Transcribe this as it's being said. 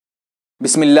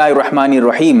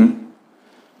बिस्मिल्लाहिर्रहमानिर्रहीम।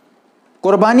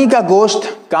 कुर्बानी का गोश्त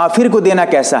काफिर को देना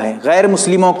कैसा है? गैर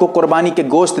मुस्लिमों को कुर्बानी के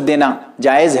गोश्त देना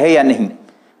जायज़ है या नहीं?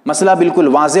 मसला बिल्कुल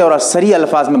वाज़े और सरी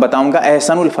अल्फाज में बताऊंगा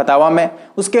एहसनुल फतावा में,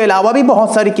 उसके अलावा भी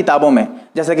बहुत सारी किताबों में,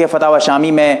 जैसे कि फतावा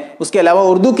शामी में, उसके अलावा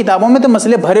उर्दू किताबों में तो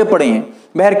मसले भरे पड़े हैं।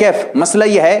 बहरकैफ मसला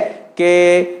यह है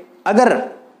कि अगर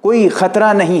कोई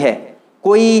ख़तरा नहीं है,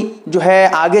 कोई जो है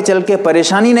आगे चल के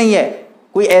परेशानी नहीं है,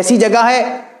 कोई ऐसी जगह है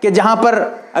कि जहाँ पर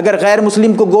अगर गैर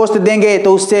मुस्लिम को गोश्त देंगे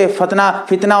तो उससे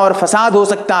फितना और फसाद हो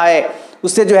सकता है,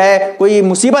 उससे जो है कोई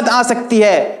मुसीबत आ सकती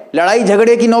है, लड़ाई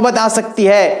झगड़े की नौबत आ सकती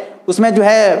है, उसमें जो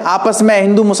है आपस में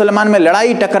हिंदू मुसलमान में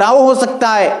लड़ाई टकराव हो सकता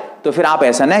है, तो फिर आप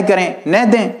ऐसा न करें, न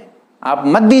दें, आप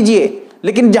मत दीजिए।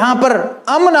 लेकिन जहाँ पर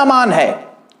अमन अमान है,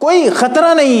 कोई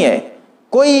ख़तरा नहीं है,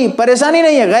 कोई परेशानी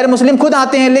नहीं है, गैर मुस्लिम खुद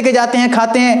आते हैं, लेके जाते हैं,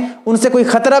 खाते हैं, उनसे कोई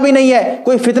ख़तरा भी नहीं है,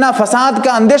 कोई फितना फसाद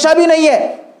का अंदेशा भी नहीं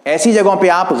है, ऐसी जगहों पे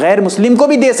आप गैर मुस्लिम को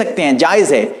भी दे सकते हैं,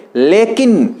 जायज़ है।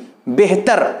 लेकिन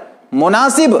बेहतर,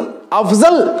 मुनासिब,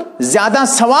 अफजल, ज़्यादा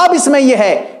सवाब इसमें यह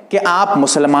है कि आप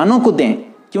मुसलमानों को दें,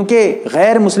 क्योंकि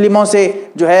गैर मुस्लिमों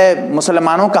से जो है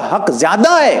मुसलमानों का हक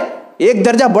ज़्यादा है, एक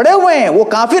दर्जा बढ़े हुए हैं, वो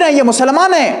काफिर हैं, ये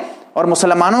मुसलमान हैं, और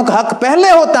मुसलमानों का हक पहले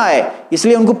होता है,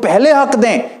 इसलिए उनको पहले हक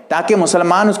दें ताकि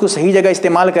मुसलमान उसको सही जगह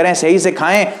इस्तेमाल करें, सही से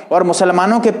खाएं, और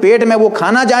मुसलमानों के पेट में वो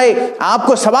खाना जाए,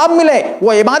 आपको सवाब मिले,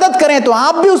 वो इबादत करें तो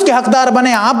आप भी उसके हकदार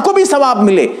बने, आपको भी सवाब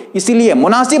मिले। इसीलिए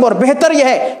मुनासिब और बेहतर यह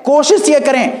है, कोशिश ये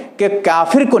करें कि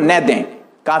काफिर को न दें,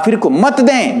 काफिर को मत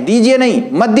दें, दीजिए नहीं,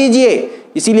 मत दीजिए।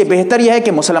 इसीलिए बेहतर यह है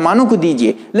कि मुसलमानों को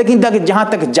दीजिए। लेकिन जहां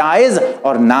तक जायज़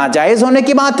और नाजायज़ होने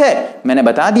की बात है, मैंने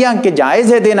बता दिया कि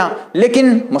जायज़ है देना,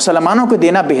 लेकिन मुसलमानों को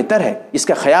देना बेहतर है,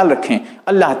 इसका ख्याल रखें।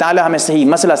 अल्लाह ताला हमें सही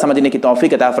मसला समझने की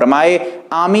तौफीक अता फरमाए,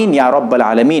 आमीन या रब्बल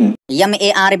आलमीन।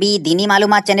 MARB दीनी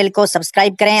मालूमात चैनल को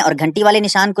सब्सक्राइब करें और घंटी वाले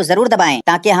निशान को जरूर दबाएं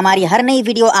ताकि हमारी हर नई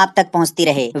वीडियो आप तक पहुंचती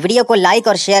रहे। वीडियो को लाइक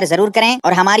और शेयर जरूर करें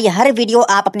और हमारी हर वीडियो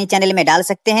आप अपने चैनल में डाल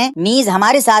सकते हैं। नीज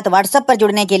हमारे साथ व्हाट्सएप पर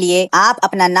जुड़ने के लिए आप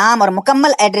अपना नाम और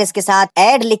मुकम्मल एड्रेस के साथ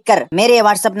ऐड लिखकर मेरे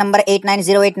व्हाट्सएप नंबर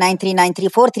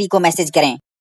 8908939343 को मैसेज करें।